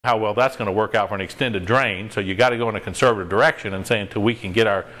how well that's going to work out for an extended drain. So you got to go in a conservative direction and say until we can get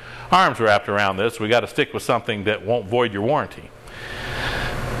our arms wrapped around this, we got to stick with something that won't void your warranty.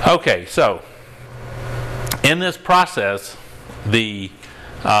 Okay, so in this process, the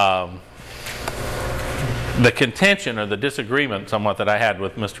contention or the disagreement somewhat that I had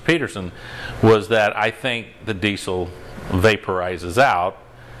with Mr. Peterson was that I think the diesel vaporizes out,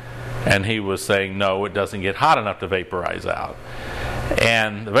 and he was saying no, it doesn't get hot enough to vaporize out.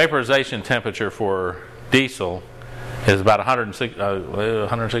 And the vaporization temperature for diesel is about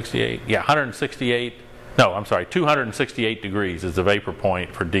 268 degrees is the vapor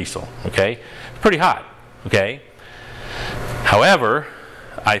point for diesel. Okay, it's pretty hot. Okay, however,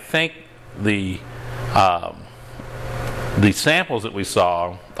 I think the samples that we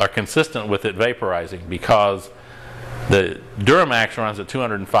saw are consistent with it vaporizing, because the Duramax runs at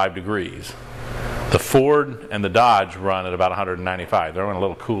 205 degrees. The Ford and the Dodge run at about 195. They're running a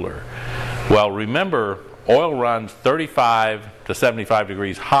little cooler. Well, remember, oil runs 35 to 75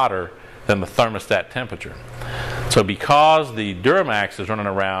 degrees hotter than the thermostat temperature. So because the Duramax is running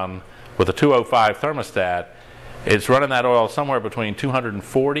around with a 205 thermostat, it's running that oil somewhere between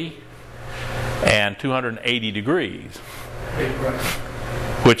 240 and 280 degrees,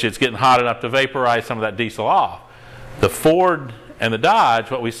 which is getting hot enough to vaporize some of that diesel off. The Ford and the Dodge,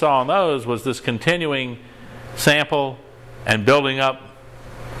 what we saw on those was this continuing sample and building up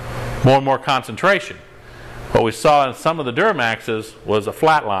more and more concentration. What we saw in some of the Duramaxes was a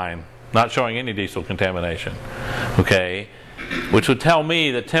flat line, not showing any diesel contamination. Okay, which would tell me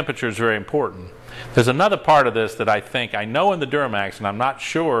that temperature is very important. There's another part of this that I know in the Duramax, and I'm not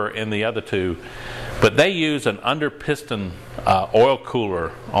sure in the other two, but they use an under-piston oil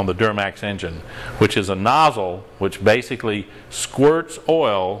cooler on the Duramax engine, which is a nozzle which basically squirts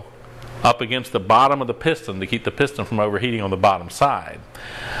oil up against the bottom of the piston to keep the piston from overheating on the bottom side.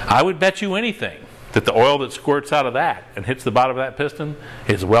 I would bet you anything that the oil that squirts out of that and hits the bottom of that piston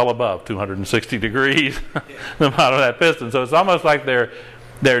is well above 260 degrees, the bottom of that piston. So it's almost like their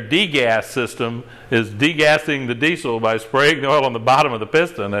degas system is degassing the diesel by spraying the oil on the bottom of the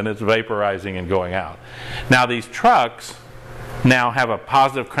piston, and it's vaporizing and going out. Now these trucks now have a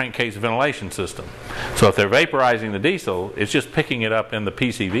positive crankcase ventilation system. So if they're vaporizing the diesel, it's just picking it up in the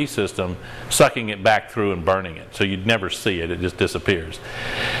PCV system, sucking it back through and burning it. So you'd never see it, it just disappears.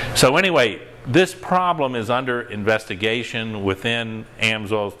 So anyway, this problem is under investigation within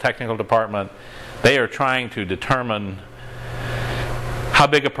AMSOIL's technical department. They are trying to determine how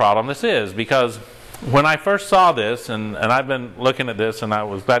big a problem this is, because when I first saw this, and I've been looking at this, and I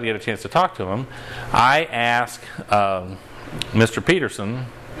was glad to get a chance to talk to him, I asked Mr. Peterson,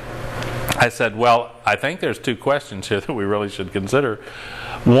 I said, well, I think there's two questions here that we really should consider.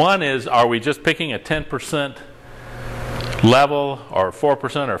 One is, are we just picking a 10% level or 4% or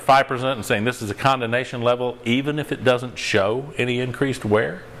 5% and saying this is a condemnation level even if it doesn't show any increased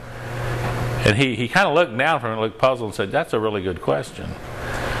wear? And he kind of looked down from it and looked puzzled and said, that's a really good question.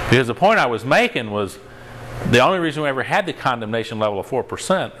 Because the point I was making was the only reason we ever had the condemnation level of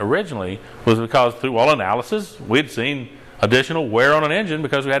 4% originally was because through oil analysis we'd seen additional wear on an engine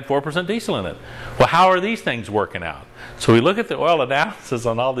because we had 4% diesel in it. Well, how are these things working out? So we look at the oil analysis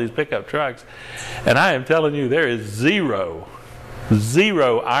on all these pickup trucks, and I am telling you there is zero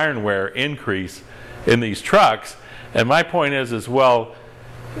iron wear increase in these trucks. And my point is well,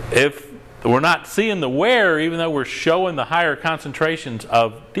 if we're not seeing the wear, even though we're showing the higher concentrations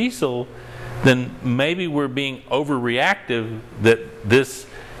of diesel, then maybe we're being overreactive that this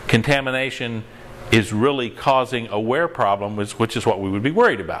contamination is really causing a wear problem, which is what we would be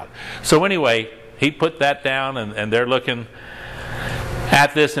worried about. So anyway, he put that down, and they're looking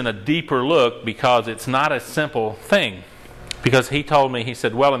at this in a deeper look, because it's not a simple thing. Because he told me, he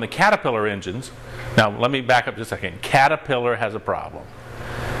said, well, in the Caterpillar engines, now let me back up just a second. Caterpillar has a problem,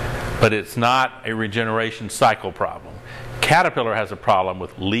 but it's not a regeneration cycle problem. Caterpillar has a problem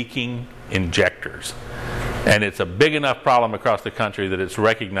with leaking injectors. And it's a big enough problem across the country that it's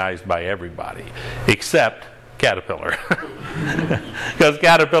recognized by everybody, except Caterpillar. Because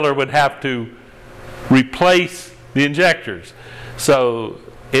Caterpillar would have to replace the injectors. So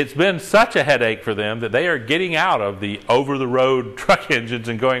it's been such a headache for them that they are getting out of the over-the-road truck engines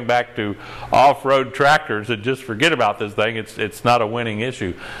and going back to off-road tractors and just forget about this thing. It's not a winning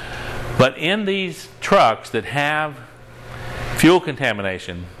issue. But in these trucks that have fuel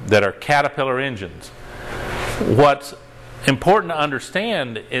contamination that are Caterpillar engines, what's important to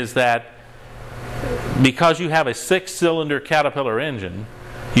understand is that because you have a 6-cylinder Caterpillar engine,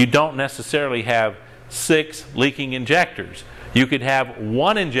 you don't necessarily have 6 leaking injectors. You could have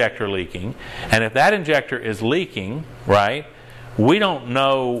one injector leaking, and if that injector is leaking, right, we don't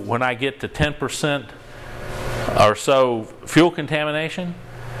know when I get to 10% or so fuel contamination,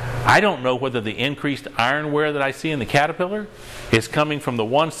 I don't know whether the increased iron wear that I see in the Caterpillar is coming from the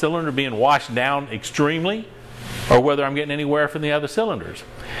one cylinder being washed down extremely, or whether I'm getting any wear from the other cylinders.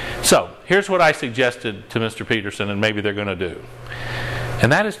 So here's what I suggested to Mr. Peterson, and maybe they're going to do.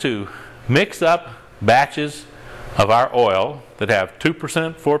 And that is to mix up batches of our oil that have 2%,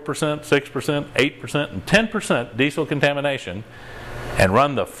 4%, 6%, 8%, and 10% diesel contamination, and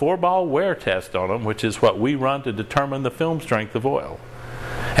run the 4-ball wear test on them, which is what we run to determine the film strength of oil.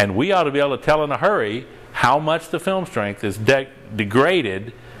 And we ought to be able to tell in a hurry how much the film strength is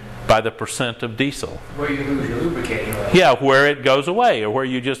degraded by the percent of diesel. Where you lose your lubricating oil. Yeah, where it goes away, or where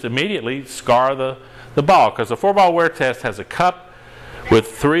you just immediately scar the ball. Because the 4-ball wear test has a cup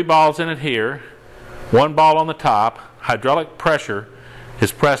with 3 balls in it here, 1 ball on the top, hydraulic pressure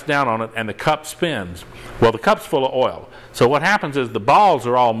is pressed down on it, and the cup spins. Well, the cup's full of oil. So what happens is the balls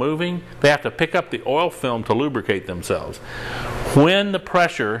are all moving. They have to pick up the oil film to lubricate themselves. When the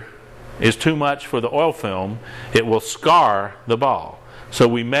pressure is too much for the oil film, it will scar the ball. So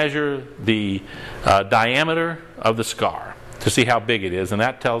we measure the diameter of the scar to see how big it is, and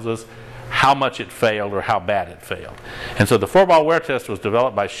that tells us how much it failed or how bad it failed. And so the 4-ball wear test was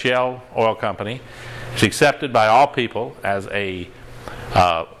developed by Shell Oil Company. It's accepted by all people as a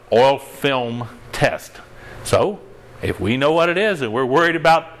oil film test. So if we know what it is and we're worried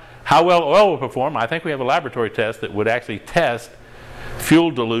about how well oil will perform, I think we have a laboratory test that would actually test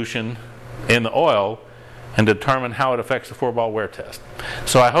fuel dilution in the oil and determine how it affects the 4-ball wear test.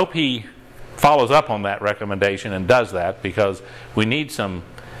 So I hope he follows up on that recommendation and does that, because we need some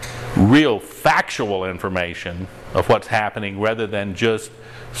real factual information of what's happening rather than just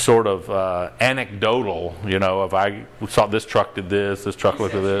sort of anecdotal, you know, of I saw this truck did this truck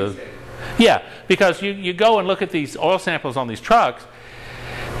looked at this. Yeah, because you go and look at these oil samples on these trucks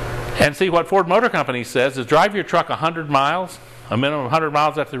and see what Ford Motor Company says is drive your truck 100 miles, a minimum of 100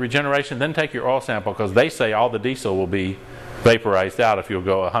 miles after the regeneration, then take your oil sample, because they say all the diesel will be vaporized out if you'll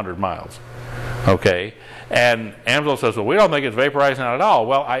go 100 miles. Okay? And AMSOIL says, well, we don't think it's vaporizing out at all.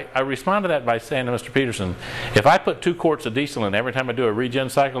 Well, I respond to that by saying to Mr. Peterson, if I put 2 quarts of diesel in every time I do a regen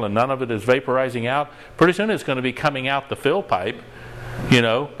cycle and none of it is vaporizing out, pretty soon it's going to be coming out the fill pipe, you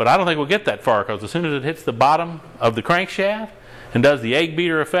know. But I don't think we'll get that far, because as soon as it hits the bottom of the crankshaft and does the egg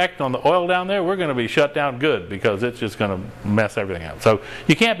beater effect on the oil down there, we're going to be shut down good, because it's just going to mess everything out. So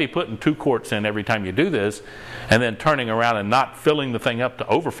you can't be putting 2 quarts in every time you do this and then turning around and not filling the thing up to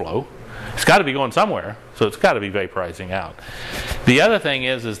overflow. It's got to be going somewhere, so it's got to be vaporizing out. The other thing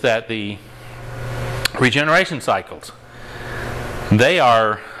is that the regeneration cycles, they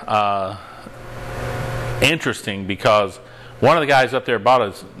are interesting, because one of the guys up there bought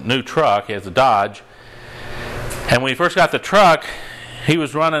his new truck. He has a Dodge, and when he first got the truck, he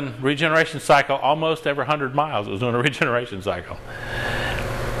was running regeneration cycle almost every 100 miles. It was doing a regeneration cycle.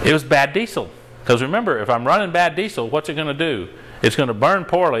 It was bad diesel, because remember, if I'm running bad diesel, what's it going to do? It's going to burn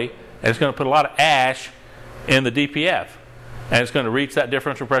poorly, and it's going to put a lot of ash in the DPF, and it's going to reach that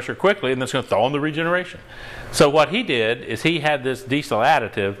differential pressure quickly, and it's going to throw in the regeneration. So what he did is he had this diesel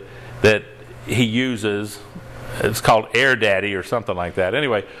additive that he uses. It's called Air Daddy or something like that.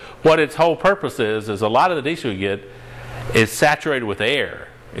 Anyway, what its whole purpose is a lot of the diesel you get is saturated with air.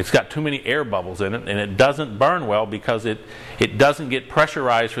 It's got too many air bubbles in it, and it doesn't burn well because it doesn't get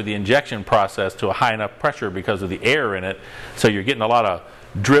pressurized for the injection process to a high enough pressure because of the air in it. So you're getting a lot of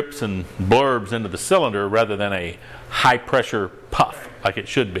drips and blurbs into the cylinder rather than a high pressure puff like it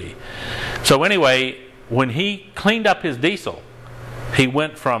should be. So anyway, when he cleaned up his diesel, he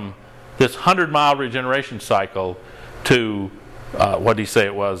went from this 100-mile regeneration cycle to what did he say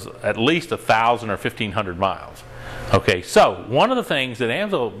it was, at least 1,000 or 1,500 miles. Okay, so one of the things that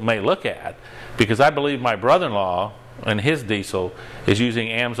AMSOIL may look at, because I believe my brother-in-law and his diesel is using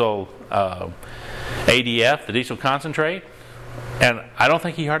AMSOIL ADF, the diesel concentrate, and I don't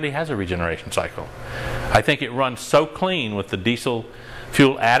think he hardly has a regeneration cycle. I think it runs so clean with the diesel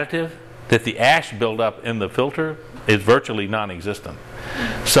fuel additive that the ash buildup in the filter is virtually non-existent.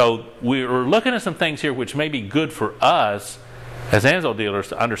 So we're looking at some things here which may be good for us as AMSOIL dealers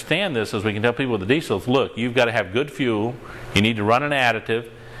to understand this, as we can tell people with the diesels, look, you've got to have good fuel, you need to run an additive,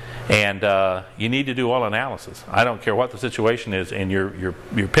 and you need to do oil analysis. I don't care what the situation is in your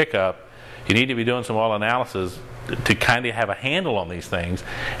pickup, you need to be doing some oil analysis to kind of have a handle on these things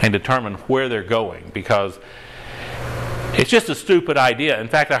and determine where they're going, because it's just a stupid idea. In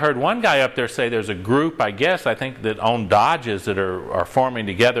fact, I heard one guy up there say there's a group, I think, that own Dodges that are forming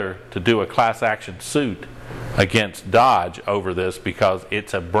together to do a class action suit against Dodge over this, because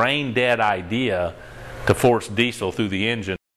it's a brain dead idea to force diesel through the engine.